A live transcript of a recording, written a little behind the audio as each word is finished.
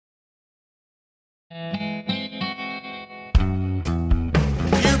You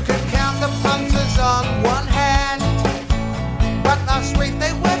could count the punters on one hand, but last week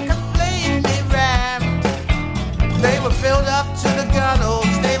they were completely rammed. They were filled up to the gunnels,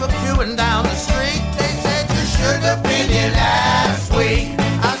 they were queuing down the street. They said you should have been here last week.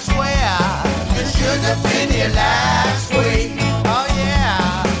 I swear, you should have been here last week. Oh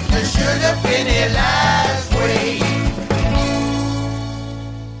yeah, you should have been here last week.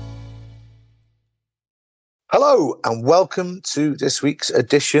 Hello and welcome to this week's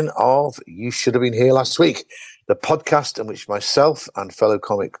edition of You Should Have Been Here Last Week, the podcast in which myself and fellow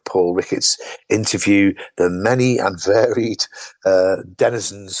comic Paul Ricketts interview the many and varied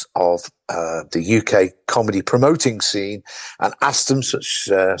denizens of the UK comedy promoting scene and ask them such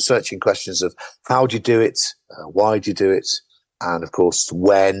searching questions of how do you do it, why do you do it, and of course,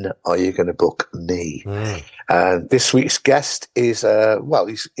 when are you going to book me? And this week's guest is, I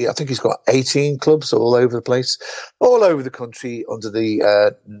think he's got 18 clubs all over the place, all over the country under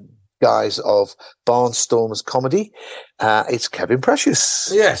the guise of Barnstormers Comedy. It's Kevin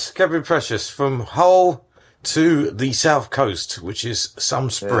Precious. Yes, Kevin Precious, from Hull to the South Coast, which is some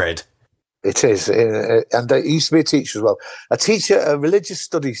spread. Yeah, it is. And he used to be a teacher as well. A religious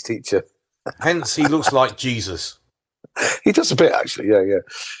studies teacher. Hence, he looks like Jesus. He does a bit, actually, yeah.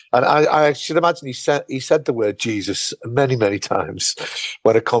 And I should imagine he said the word Jesus many, many times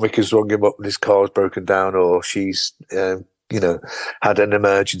when a comic has rung him up and his car's broken down, or she's, had an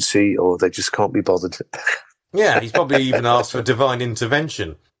emergency, or they just can't be bothered. Yeah, he's probably even asked for divine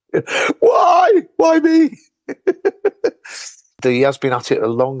intervention. Why? Why me? He has been at it a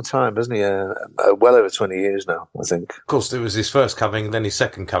long time, hasn't he? Well over 20 years now, I think. Of course, it was his first coming and then his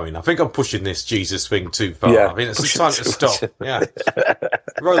second coming. I think I'm pushing this Jesus thing too far. Yeah, I mean, it's time to stop. Yeah.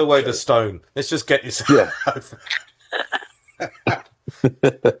 Roll away the stone. Let's just get this over.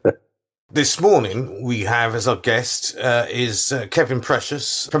 This morning, we have as our guest is Kevin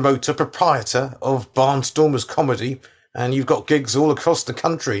Precious, promoter, proprietor of Barnstormers Comedy, and you've got gigs all across the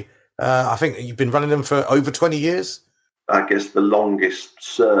country. I think you've been running them for over 20 years? I guess the longest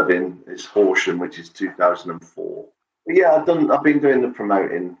serving is Horsham, which is 2004. But yeah, I've been doing the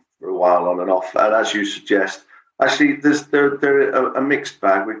promoting for a while on and off. And as you suggest, actually, they're a mixed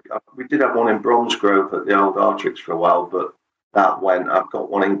bag. We did have one in Bromsgrove at the old Artrix for a while, but that went. I've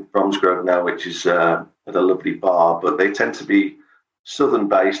got one in Bromsgrove now, which is at a lovely bar, but they tend to be southern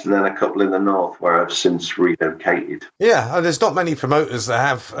based, and then a couple in the north where I've since relocated. Yeah, there's not many promoters that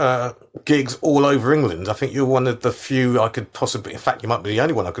have gigs all over England. I think you're one of the few I could possibly, in fact, you might be the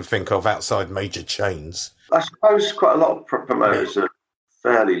only one I could think of outside major chains. I suppose quite a lot of promoters are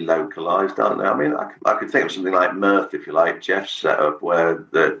fairly localised, aren't they? I mean, I could think of something like Mirth, if you like, Jeff's setup, where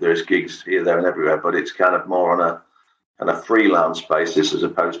there's gigs here, there and everywhere, but it's kind of more on a freelance basis as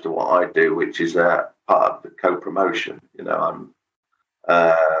opposed to what I do, which is part of the co-promotion.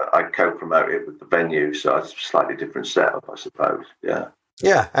 I co-promote it with the venue, so it's a slightly different setup, I suppose.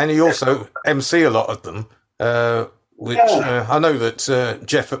 Yeah, and you also MC a lot of them, which I know that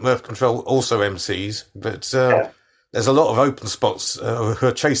Jeff at Mirth Control also MCs, but there's a lot of open spots who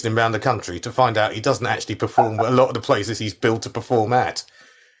are chasing him around the country to find out he doesn't actually perform at a lot of the places he's billed to perform at.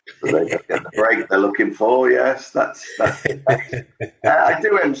 So they get the break they're looking for. Yes, that's I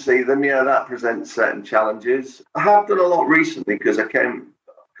do MC them. Yeah, that presents certain challenges. I have done a lot recently because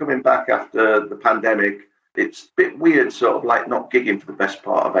coming back after the pandemic. It's a bit weird, sort of like not gigging for the best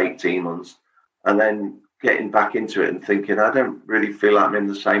part of 18 months, and then getting back into it and thinking I don't really feel like I'm in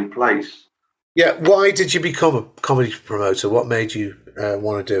the same place. Yeah, why did you become a comedy promoter? What made you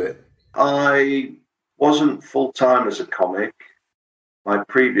want to do it? I wasn't full time as a comic. My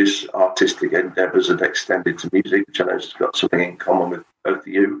previous artistic endeavours had extended to music, which I know has got something in common with both of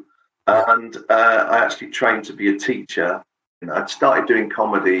you. And I actually trained to be a teacher. I'd started doing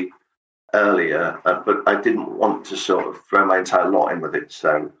comedy earlier, but I didn't want to sort of throw my entire lot in with it.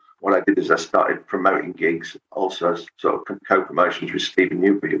 So what I did is I started promoting gigs, also as sort of co-promotions with Stephen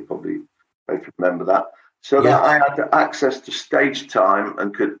Newby. You'll probably both remember that. So that I had access to stage time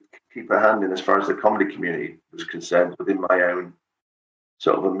and could keep a hand in as far as the comedy community was concerned within my own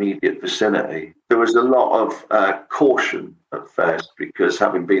sort of immediate vicinity. There was a lot of caution at first because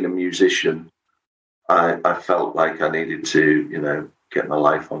having been a musician, I felt like I needed to, get my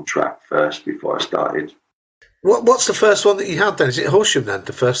life on track first before I started. What's the first one that you had then? Is it Horsham then,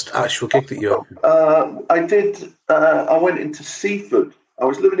 the first actual gig that you opened? I did. I went into Seaford. I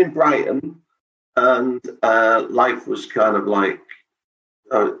was living in Brighton, and life was kind of like,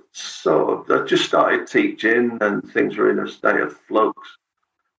 I just started teaching and things were in a state of flux.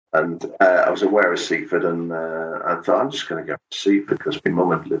 And I was aware of Seaford, and I thought, I'm just going to go to Seaford because my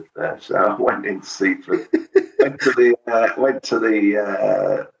mum had lived there. So I went into Seaford, went to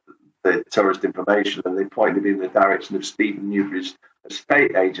the tourist information, and they pointed me in the direction of Stephen Newbury's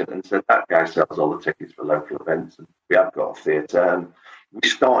estate agent and said, that guy sells all the tickets for local events, and we have got a theatre. And we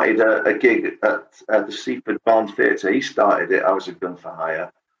started a gig at the Seaford Barn Theatre. He started it, I was a gun for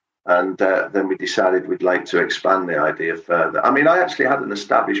hire. And then we decided we'd like to expand the idea further. I mean, I actually had an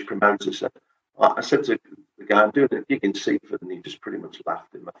established promoter. So I said to the guy, I'm doing a gig in Seaford, and he just pretty much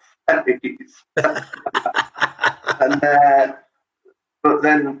laughed in my face. But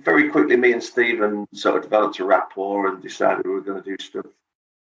then very quickly, me and Stephen sort of developed a rapport and decided we were going to do stuff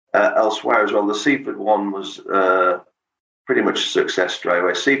elsewhere as well. The Seaford one was pretty much a success straight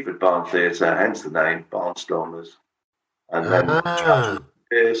away. Seaford Barn Theatre, hence the name, Barnstormers. And then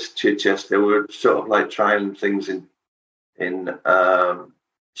Chichester, we were sort of like trying things in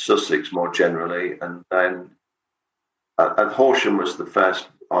Sussex more generally, and then at Horsham was the first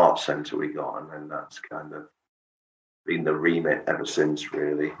art centre we got, and then that's kind of been the remit ever since,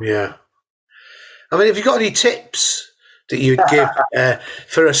 really. Yeah. I mean, have you got any tips that you'd give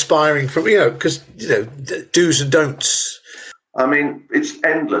for aspiring from, because, do's and don'ts? I mean, it's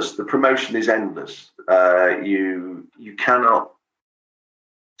endless. The promotion is endless. You cannot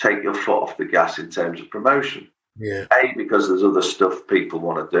take your foot off the gas in terms of promotion. Yeah. Because there's other stuff people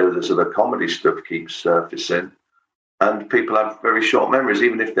want to do. There's other comedy stuff keeps surfacing. And people have very short memories,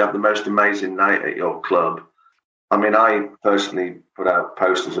 even if they have the most amazing night at your club. I mean, I personally put out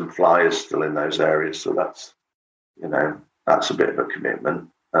posters and flyers still in those areas. So that's, that's a bit of a commitment.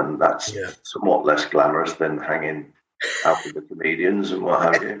 And that's somewhat less glamorous than hanging out with the comedians and what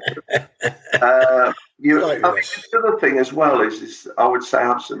have you. The other thing as well is I would say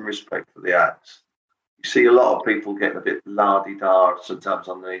have some respect for the acts. You see a lot of people getting a bit la-di-da sometimes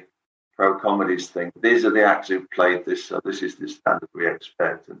on the pro comedies thing. These are the acts who've played this, so this is the standard we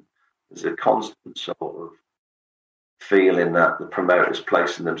expect. And there's a constant sort of feeling that the promoter's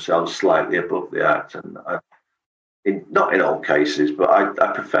placing themselves slightly above the act. And not in all cases, but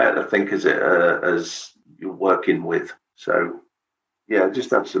I prefer to think as you're working with. So, yeah,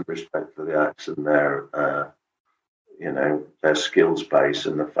 just have some respect for the acts and their skills base,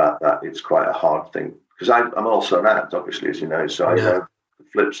 and the fact that it's quite a hard thing. Because I'm also an act, obviously, as you know, so I know the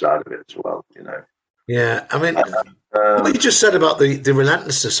flip side of it as well, Yeah, I mean, what you just said about the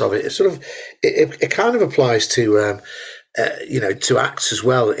relentlessness of it, it kind of applies to, to acts as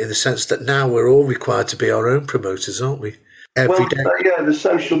well, in the sense that now we're all required to be our own promoters, aren't we? Every day. Yeah, the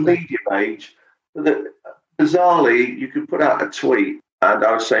social media age. Bizarrely, you could put out a tweet, and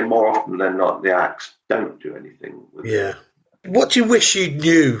I would say more often than not, the acts don't do anything with it. What do you wish you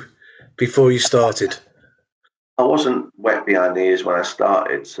knew before you started? I wasn't wet behind the ears when I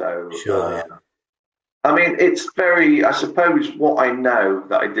started, so... Sure, I mean, it's very... I suppose what I know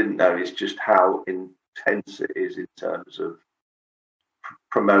that I didn't know is just how intense it is in terms of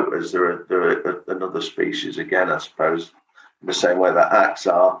promoters. They're another species again, I suppose, in the same way that acts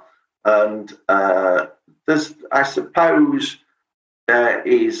are. And I suppose there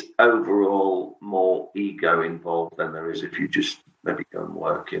is overall more ego involved than there is if you just maybe go and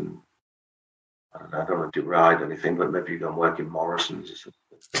work in, I don't want to deride anything, but maybe you go and work in Morrison's or something.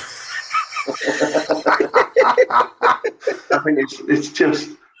 I think it's just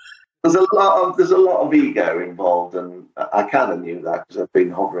there's a lot of ego involved, and I kind of knew that because I've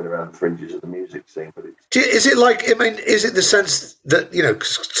been hovering around the fringes of the music scene. But is it like? I mean, is it the sense that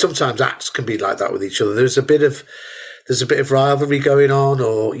cause sometimes acts can be like that with each other? There's a bit of rivalry going on,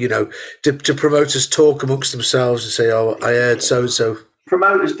 or do promoters talk amongst themselves and say, "Oh, I heard so and so."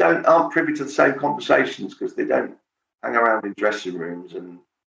 Promoters aren't privy to the same conversations because they don't hang around in dressing rooms and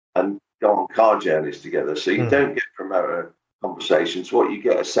go on car journeys together. So you don't get promoter conversations. What you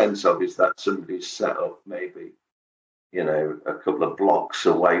get a sense of is that somebody's set up maybe, a couple of blocks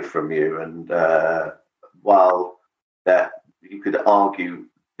away from you. And while that you could argue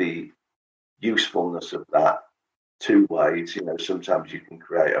the usefulness of that two ways, sometimes you can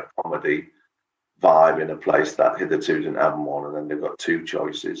create a comedy vibe in a place that hitherto didn't have one, and then they've got two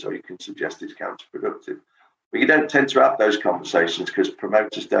choices, or you can suggest it's counterproductive. But you don't tend to have those conversations because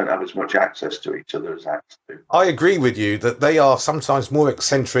promoters don't have as much access to each other as acts do. I agree with you that they are sometimes more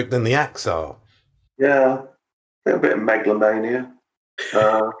eccentric than the acts are. Yeah, a bit of megalomania.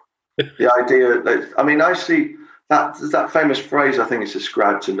 The idea that, I see that famous phrase, I think it's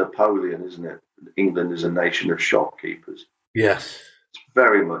ascribed to Napoleon, isn't it? England is a nation of shopkeepers. Yes. It's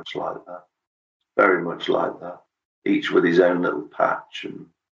very much like that. Very much like that. Each with his own little patch. And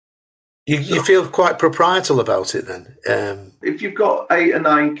You feel quite proprietal about it then? If you've got 8 or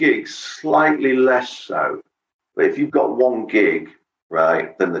 9 gigs, slightly less so. But if you've got 1 gig,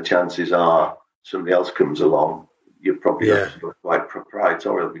 right, then the chances are somebody else comes along. You're probably quite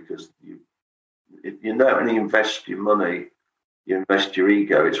proprietorial because you not only invest your money, you invest your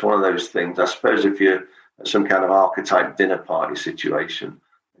ego. It's one of those things. I suppose if you're at some kind of archetype dinner party situation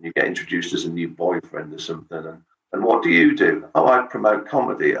and you get introduced as a new boyfriend or something, and what do? Oh, I promote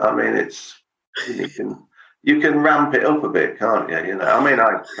comedy. I mean, you can ramp it up a bit, can't you? You know, I mean,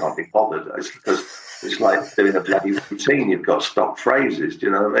 I can't be bothered. It's because it's like doing a bloody routine. You've got stock phrases. Do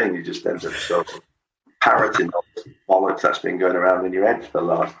you know what I mean? You just end up sort of parroting all the bollocks that's been going around in your head for the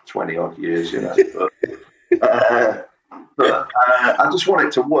last 20 odd years. You know, but I just want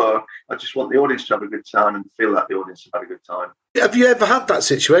it to work. I just want the audience to have a good time and feel that the audience have had a good time. Have you ever had that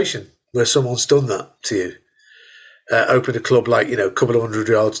situation where someone's done that to you? Opened a club like, you know, a couple of 100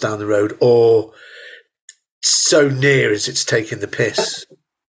 yards down the road, or so near as it's taking the piss?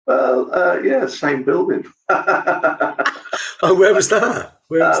 Well, yeah, same building. Oh, where was that?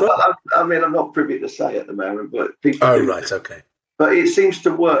 I mean, I'm not privy to say at the moment, but people. Oh, right, okay. But it seems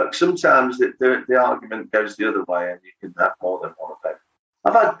to work. Sometimes the argument goes the other way, and you can have more than one effect.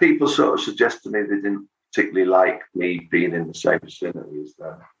 I've had people sort of suggest to me they didn't particularly like me being in the same vicinity as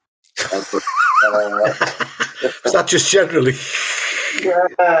them. Is that just generally? Yeah,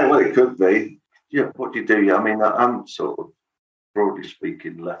 well, it could be. Yeah, what do you do? I mean, I'm sort of, broadly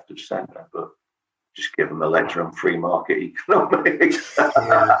speaking, left of centre, but just give them a lecture on free market economics.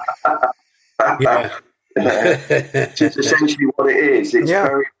 Yeah. It's essentially what it is.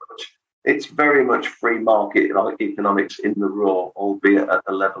 It's very much free market economics in the raw, albeit at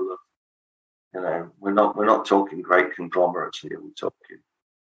the level of, you know, we're not talking great conglomerates here. We're talking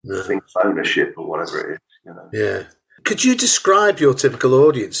things ownership or whatever it is. You know. Yeah. Could you describe your typical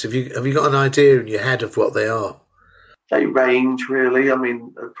audience? Have you got an idea in your head of what they are? They range really. I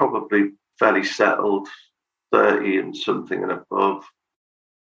mean, they're probably fairly settled, 30 and something and above,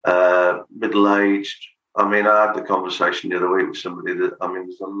 middle-aged. I mean, I had the conversation the other week with somebody that, I mean,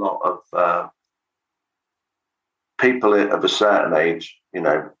 there's a lot of people of a certain age, you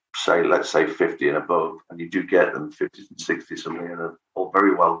know, let's say 50 and above, and you do get them 50s and 60s, something, and all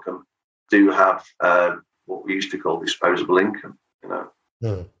very welcome, do have what we used to call disposable income, you know.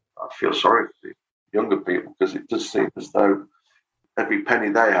 I feel sorry for the younger people because it does seem as though every penny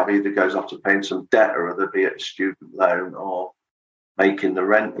they have either goes off to paying some debt or other, be it a student loan or making the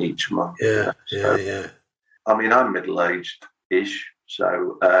rent each month. Yeah. I mean, I'm middle-aged-ish,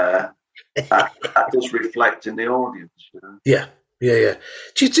 so that does reflect in the audience, you know. Yeah.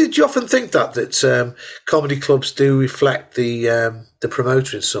 Do you often think that comedy clubs do reflect the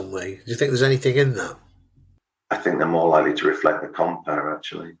promoter in some way? Do you think there's anything in that? I think they're more likely to reflect the compere,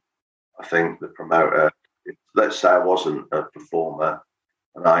 actually. I think the promoter, let's say I wasn't a performer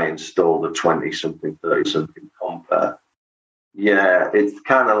and I installed a 20-something, 30-something compere, yeah, it's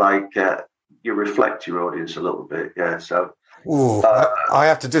kind of like you reflect your audience a little bit, yeah. So I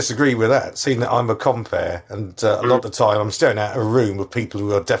have to disagree with that, seeing that I'm a compere, and a lot of the time I'm staring at a room of people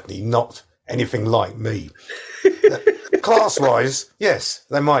who are definitely not anything like me. Class-wise, yes,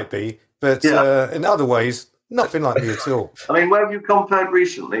 they might be, but in other ways, nothing like me at all. I mean, where have you compared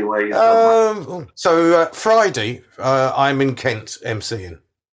recently? Friday, I'm in Kent emceeing.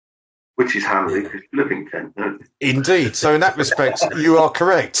 Which is handy because you live in Kent, don't you? Indeed. So in that respect, you are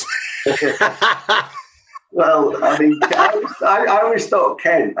correct. Well, I mean, I always thought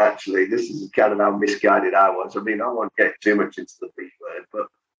Kent, actually, this is kind of how misguided I was. I mean, I won't get too much into the B word, but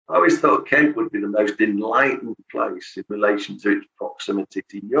I always thought Kent would be the most enlightened place in relation to its proximity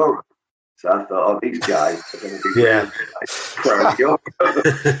to Europe. So I thought, these guys are going to be pro-Europe.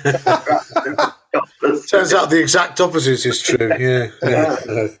 Turns out the exact opposite is true, yeah.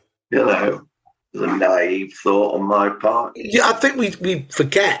 You know, the naive thought on my part. Yeah, I think we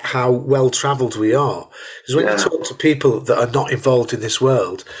forget how well travelled we are. Because when you talk to people that are not involved in this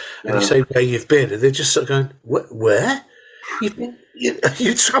world, and you say where you've been, and they're just sort of going, "Where? You've been?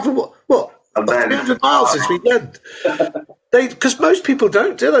 You travel what? 300 miles this weekend?" Because most people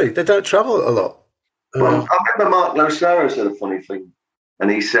don't, do they? They don't travel a lot. Well, I remember Mark Losera said a funny thing,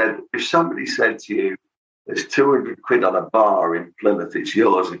 and he said, if somebody said to you, "There's 200 quid on a bar in Plymouth, it's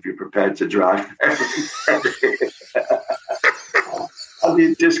yours if you're prepared to drive there," and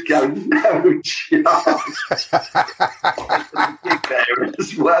you just go, "No chance." There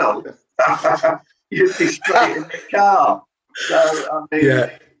as well. You'd be straight in the car. So, I mean,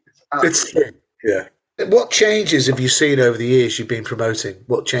 it's true. Yeah. What changes have you seen over the years you've been promoting?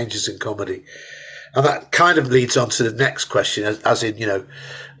 What changes in comedy? And that kind of leads on to the next question, as in, you know,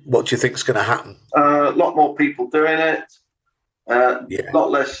 what do you think is going to happen? A lot more people doing it. A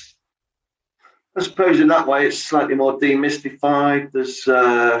lot less. I suppose in that way it's slightly more demystified. There's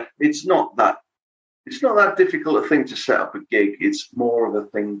it's not that difficult a thing to set up a gig. It's more of a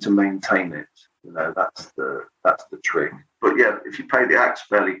thing to maintain it. You know, that's the trick. But yeah, if you pay the acts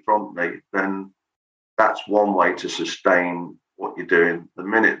fairly promptly, then that's one way to sustain what you're doing. The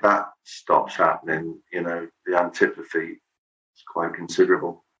minute that stops happening, you know, the antipathy is quite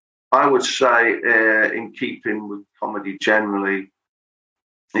considerable. I would say, in keeping with comedy generally,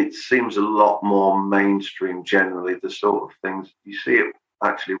 it seems a lot more mainstream generally, the sort of things. You see it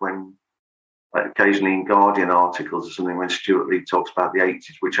actually when, like, occasionally in Guardian articles or something, when Stuart Lee talks about the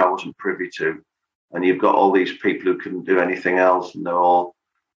 80s, which I wasn't privy to, and you've got all these people who couldn't do anything else, and they're all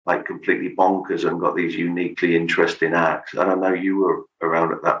like completely bonkers and got these uniquely interesting acts. I don't know, you were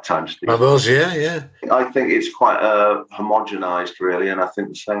around at that time, Steve. I was, yeah. I think it's quite homogenised, really, and I think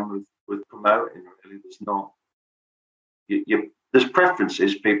the same with promoting, really. There's not... there's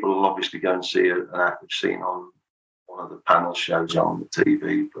preferences. People will obviously go and see an act they've seen on one of the panel shows on the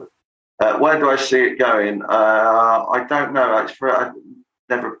TV, but where do I see it going? I don't know.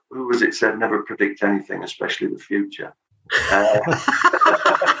 Who was it said, never predict anything, especially the future.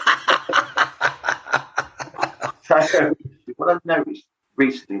 So what I've noticed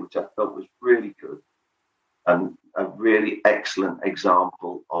recently, which I thought was really good and a really excellent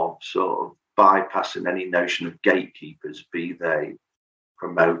example of sort of bypassing any notion of gatekeepers, be they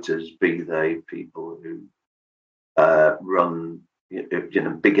promoters, be they people who run,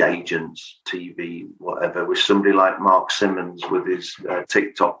 big agents, TV, whatever, with somebody like Mark Simmons with his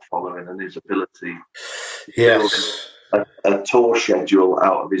TikTok following and his ability to build a tour schedule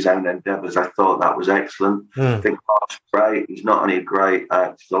out of his own endeavours. I thought that was excellent. I think Mark's great. He's not only a great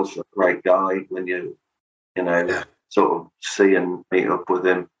actor, he's also a great guy when you sort of see and meet up with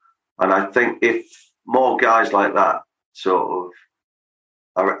him. And I think if more guys like that sort of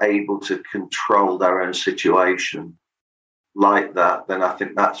are able to control their own situation like that, then I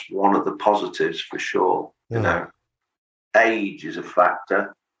think that's one of the positives for sure. You know, age is a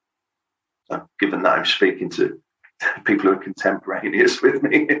factor. Given that I'm speaking to people who are contemporaneous with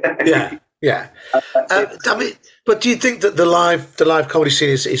me. Yeah. I mean, but do you think that the live comedy scene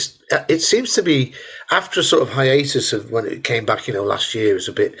is it seems to be, after a sort of hiatus of when it came back, last year, it was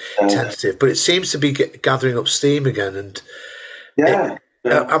a bit tentative, but it seems to be gathering up steam again. And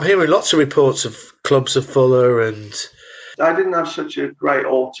I'm hearing lots of reports of clubs are fuller, and I didn't have such a great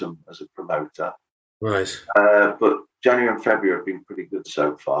autumn as a promoter, right? But January and February have been pretty good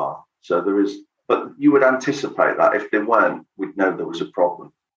so far. So there is. But you would anticipate that if there weren't, we'd know there was a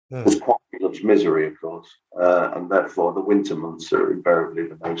problem. There's quite much misery, of course, and therefore the winter months are invariably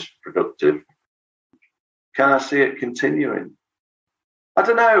the most productive. Can I see it continuing? I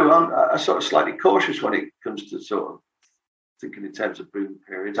don't know. I'm sort of slightly cautious when it comes to sort of thinking in terms of boom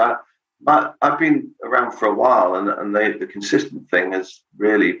periods. I've been around for a while, and the consistent thing has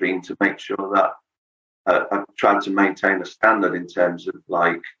really been to make sure that I've tried to maintain a standard in terms of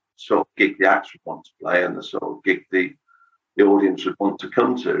like sort of gig the acts would want to play and the sort of gig the audience would want to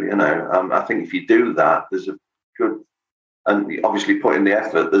come to. I think if you do that, there's a good, and obviously put in the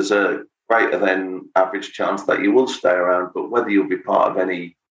effort, there's a greater than average chance that you will stay around. But whether you'll be part of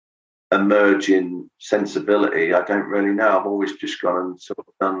any emerging sensibility, I don't really know. I've always just gone and sort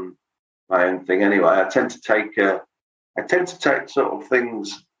of done my own thing anyway. I tend to take sort of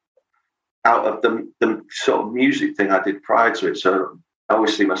things out of the sort of music thing I did prior to it. So I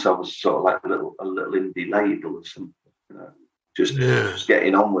always see myself as sort of like a little indie label or something, just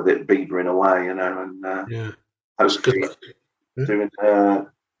getting on with it, beavering away, and hopefully doing,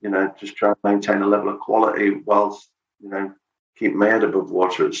 just trying to maintain a level of quality whilst, keep my head above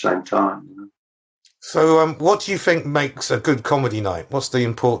water at the same time. So, what do you think makes a good comedy night? What's the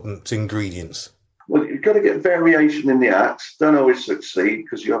important ingredients? Well, you've got to get variation in the acts. Don't always succeed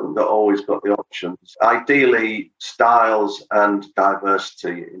because you haven't always got the options. Ideally, styles and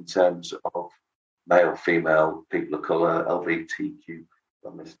diversity in terms of male, female, people of colour, LGBTQ.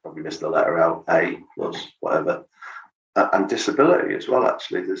 Probably missed the letter out, A plus, whatever. And disability as well,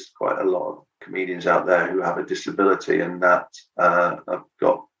 actually. There's quite a lot of comedians out there who have a disability and that have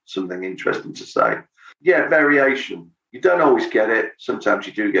got something interesting to say. Yeah, variation. You don't always get it. Sometimes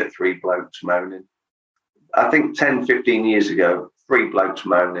you do get three blokes moaning. I think 10, 15 years ago, three blokes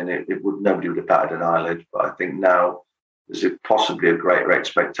moaning, nobody would have batted an eyelid. But I think now there's possibly a greater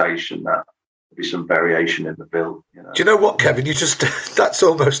expectation that be some variation in the bill. Do you know what, Kevin? That's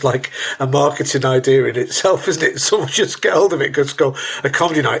almost like a marketing idea in itself, isn't it? Someone just get hold of it, just go, a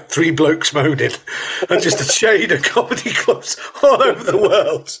comedy night, 3 blokes moaning, and just a chain of comedy clubs all over the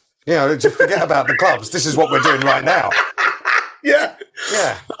world. Yeah, just forget about the clubs. This is what we're doing right now. Yeah.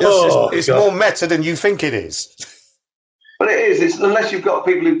 It's more meta than you think it is. But it is. It's, unless you've got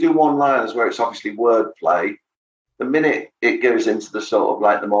people who do one-liners where it's obviously wordplay, the minute it goes into the sort of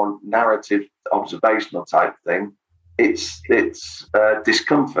like the more narrative, observational type thing, it's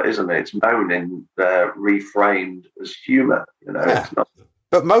discomfort, isn't it? It's moaning reframed as humour. Yeah. It's not.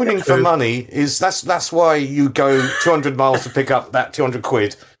 But moaning for money that's why you go 200 miles to pick up that 200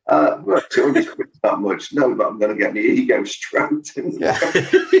 quid. Well, 200 quid's not much. No, but I'm going to get my ego stroked. Yeah.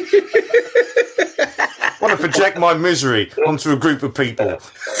 I want to project my misery onto a group of people.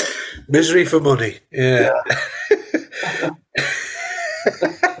 Misery for money. Yeah.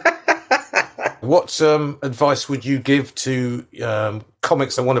 What advice would you give to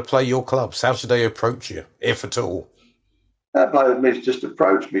comics that want to play your clubs? How should they approach you, if at all? By all means, just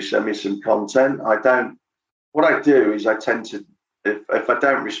approach me, send me some content. What I do is I tend to, if I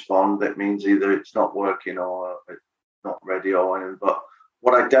don't respond, that means either it's not working or it's not ready or anything. But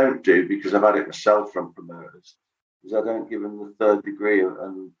what I don't do, because I've had it myself from promoters, is I don't give them the third degree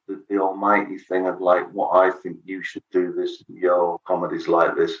and the almighty thing of like, what I think you should do this, your comedy's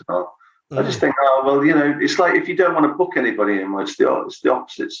like this. I just think, it's like if you don't want to book anybody anymore, it's the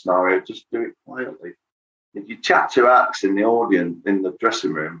opposite scenario. Just do it quietly. If you chat to acts in the audience, in the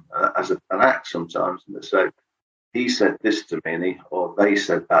dressing room, as an act sometimes, and they say, he said this to me, or they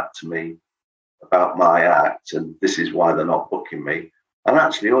said that to me about my act, and this is why they're not booking me. And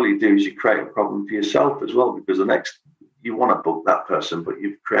actually, all you do is you create a problem for yourself as well, because the next, you want to book that person, but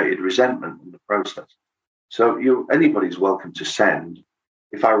you've created resentment in the process. So anybody's welcome to send.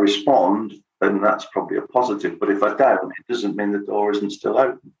 If I respond, then that's probably a positive. But if I don't, it doesn't mean the door isn't still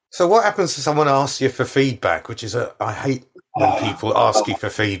open. So what happens if someone asks you for feedback, which is I hate when people ask you for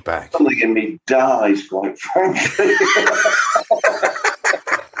feedback. Something in me dies, quite frankly.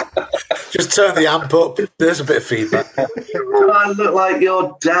 Just turn the amp up. There's a bit of feedback. Do I look like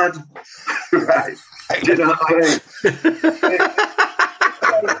your dad? Right. Do you know what I mean?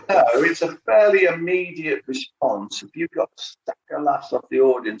 No, it's a fairly immediate response. If you've got a stack of laughs off the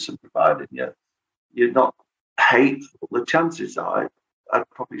audience and provided you're not hateful, the chances are I'd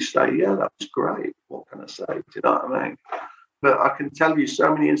probably say, yeah, that was great. What can I say? Do you know what I mean? But I can tell you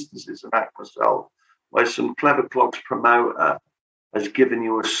so many instances of act myself where some clever clogs promoter has given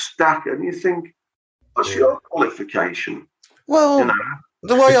you a stack and you think, what's your qualification? Well,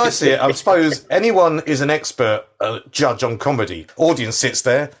 the way I see it, I suppose anyone is an expert judge on comedy. Audience sits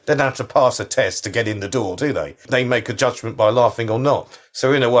there, they don't have to pass a test to get in the door, do they? They make a judgment by laughing or not.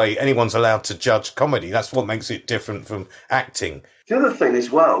 So in a way, anyone's allowed to judge comedy. That's what makes it different from acting. The other thing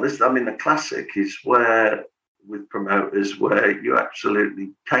as well, the classic is where, with promoters, where you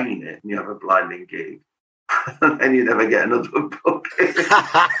absolutely cane it and you have a blinding gig. And you never get another book.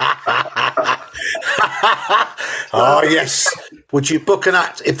 Oh, yes. Would you book an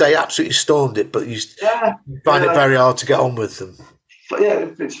act if they absolutely stormed it, but you find it very hard to get on with them? Yeah,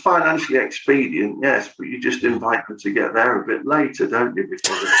 if it's financially expedient, yes, but you just invite them to get there a bit later, don't you,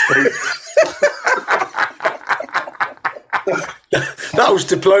 before the That was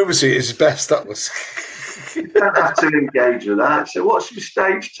diplomacy at its best, that was. You don't have to engage with that. So what's your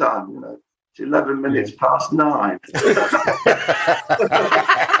stage time, It's 11 minutes past 9.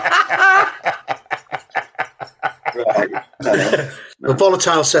 Right. A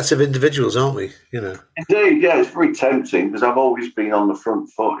volatile set of individuals, aren't we? Indeed, yeah, it's very tempting because I've always been on the front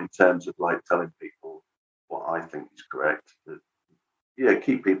foot in terms of like telling people what I think is correct. But,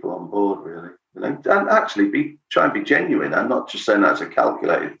 keep people on board, really. And actually try and be genuine. I'm not just saying that's a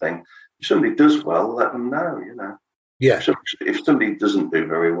calculated thing. If somebody does well, let them know, Yeah. If somebody doesn't do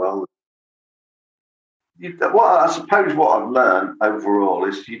very well, I suppose what I've learned overall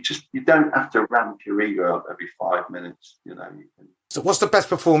is you don't have to ramp your ego up every 5 minutes. So what's the best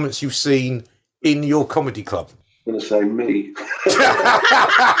performance you've seen in your comedy club? I'm going to say me.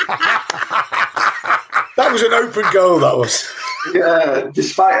 That was an open goal, that was. Yeah,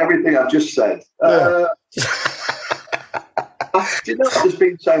 despite everything I've just said. There's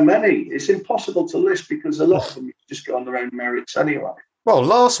been so many. It's impossible to list because a lot of them just go on their own merits anyway. Well,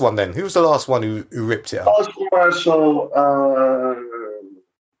 last one then. Who was the last one who ripped it up? Last one I saw.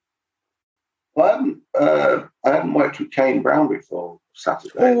 I haven't worked with Kane Brown before.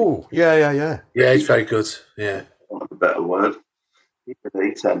 Saturday. Oh, yeah. Yeah, he's very good. Yeah, Want a better word. He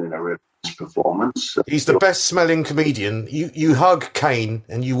turned in a rip. performance. He's the best smelling comedian. You hug Kane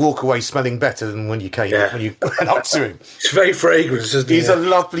and you walk away smelling better than when you came when you went up to him. It's very fragrant, isn't he? He's a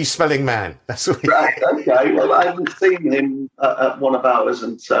lovely smelling man. That's what Right, okay. Well, I haven't seen him at one of ours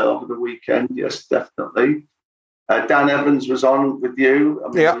until over the weekend. Yes, definitely. Dan Evans was on with you. I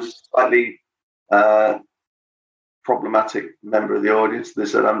mean, he was a slightly problematic member of the audience. They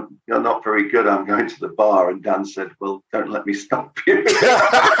said, "You're not very good. I'm going to the bar." And Dan said, "Well, don't let me stop you."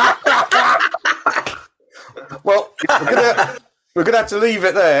 Well, we're gonna have to leave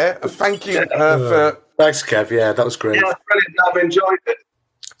it there. Thank you for. Thanks, Kev. Yeah, that was great. Yeah, brilliant. I've enjoyed it.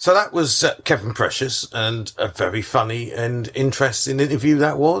 So that was Kevin Precious, and a very funny and interesting interview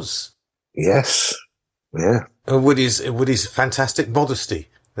that was. Yes. Yeah. With his fantastic modesty.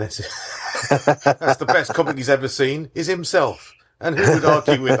 That's the best comic he's ever seen, is himself. And who would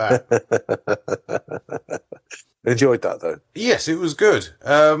argue with that? Enjoyed that, though. Yes, it was good.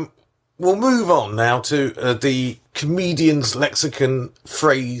 We'll move on now to the comedian's lexicon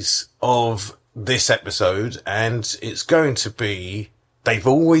phrase of this episode, and it's going to be, "They've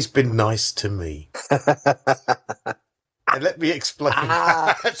always been nice to me." And let me explain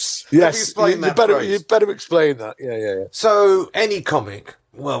that. Yes, you better explain that. Yeah. So, any comic,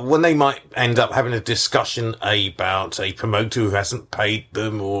 well, when they might end up having a discussion about a promoter who hasn't paid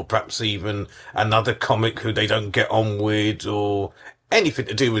them, or perhaps even another comic who they don't get on with, or anything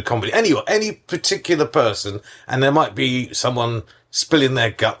to do with comedy, any particular person, and there might be someone spilling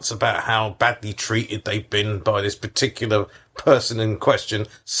their guts about how badly treated they've been by this particular person in question,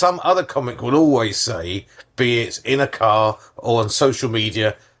 some other comic will always say, be it in a car or on social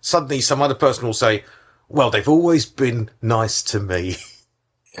media, suddenly some other person will say, "Well, they've always been nice to me."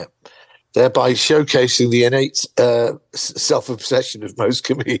 Yeah. Thereby showcasing the innate self-obsession of most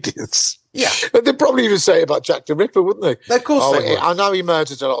comedians. Yeah. But they'd probably even say it about Jack the Ripper, wouldn't they? Of course they would. I know he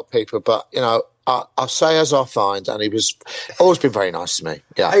murdered a lot of people, but, I'll say as I find, and he was always been very nice to me.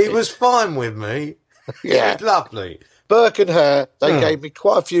 Yeah, he was fine with me. Yeah. He was lovely. Burke and Hare, they gave me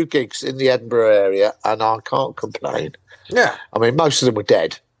quite a few gigs in the Edinburgh area, and I can't complain. Yeah. I mean, most of them were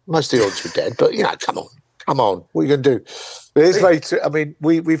dead. Most of the audience were dead, but, come on. What are you going to do? It is very true. I mean,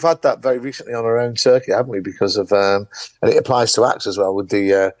 we've had that very recently on our own circuit, haven't we? Because of, and it applies to acts as well, with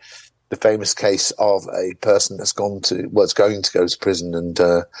the famous case of a person that's going to go to prison and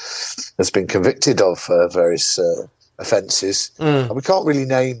has been convicted of various offences. And we can't really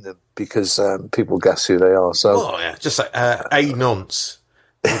name them because people guess who they are. So, just like A Nonce.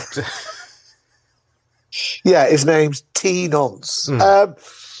 Yeah, his name's T Nonce.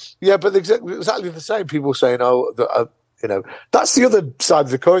 Yeah, but exactly the same. People saying, that's the other side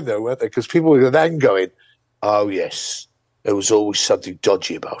of the coin, though, weren't they? Because people were then going, "Oh yes, there was always something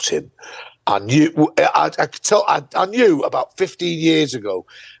dodgy about him." I knew. I could tell. I knew about 15 years ago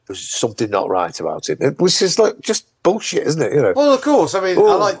there was something not right about him. It was just bullshit, isn't it? Well, of course. I mean, I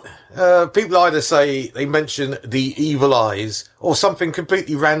like people either say they mention the evil eyes or something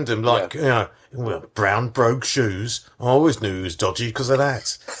completely random, like well, brown brogue shoes. I always knew he was dodgy because of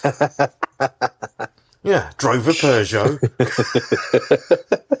that. Yeah, drove a Peugeot.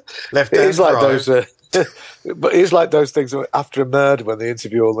 Left hand like drive. those. But it's like those things after a murder when they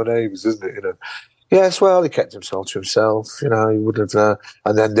interview all the neighbours, isn't it? Yes, well, he kept himself to himself. He would have.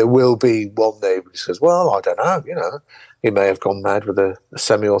 And then there will be one neighbour who says, "Well, I don't know. He may have gone mad with a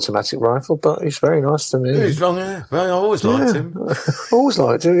semi-automatic rifle, but he's very nice to me." He's wrong. Yeah, well, I always liked him. Always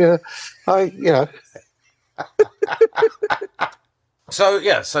liked him. Yeah, So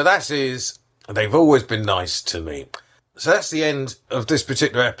that is. They've always been nice to me. So that's the end of this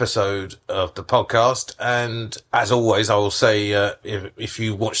particular episode of the podcast. And as always, I will say, if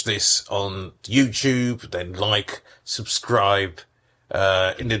you watch this on YouTube, then subscribe.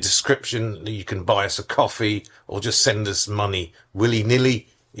 In the description, you can buy us a coffee or just send us money willy-nilly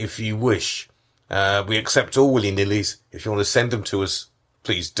if you wish. We accept all willy-nillys. If you want to send them to us,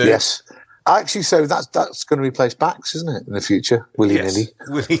 please do. Yes. Actually, so that's going to replace backs, isn't it, in the future? Willy-nilly.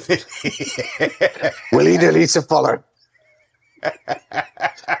 Yes. Willy-nilly. Willy-nilly to follow.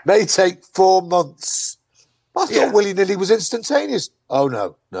 May take 4 months. I thought willy-nilly was instantaneous. Oh,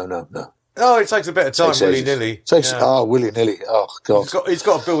 no. Oh, it takes a bit of time, willy-nilly. Oh, willy-nilly. Oh, God. He's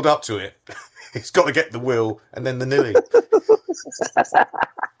got to build up to it. He's got to get the will and then the nilly.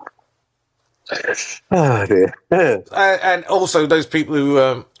 Oh, dear. And also those people who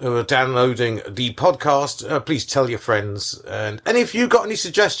are downloading the podcast, please tell your friends. And if you've got any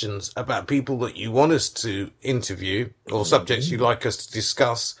suggestions about people that you want us to interview or subjects you'd like us to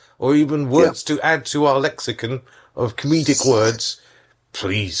discuss or even words to add to our lexicon of comedic words,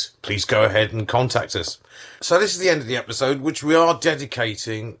 please go ahead and contact us. So this is the end of the episode, which we are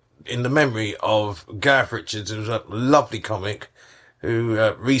dedicating in the memory of Gareth Richards, who was a lovely comic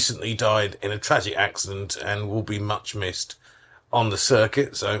who recently died in a tragic accident and will be much missed on the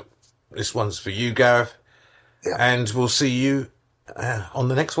circuit. So this one's for you, Gareth. Yeah. And we'll see you on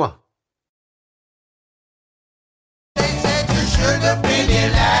the next one. They said you should have been here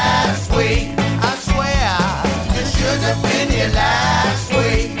last week. I swear, you should have been here last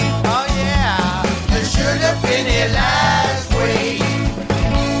week. Oh yeah, you should have been here last week.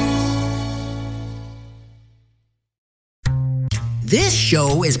 This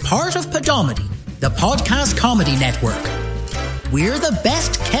show is part of Podomedy, the podcast comedy network. We're the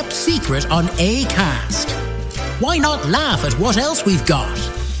best kept secret on Acast. Why not laugh at what else we've got?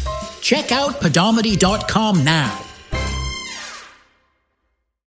 Check out podomedy.com now.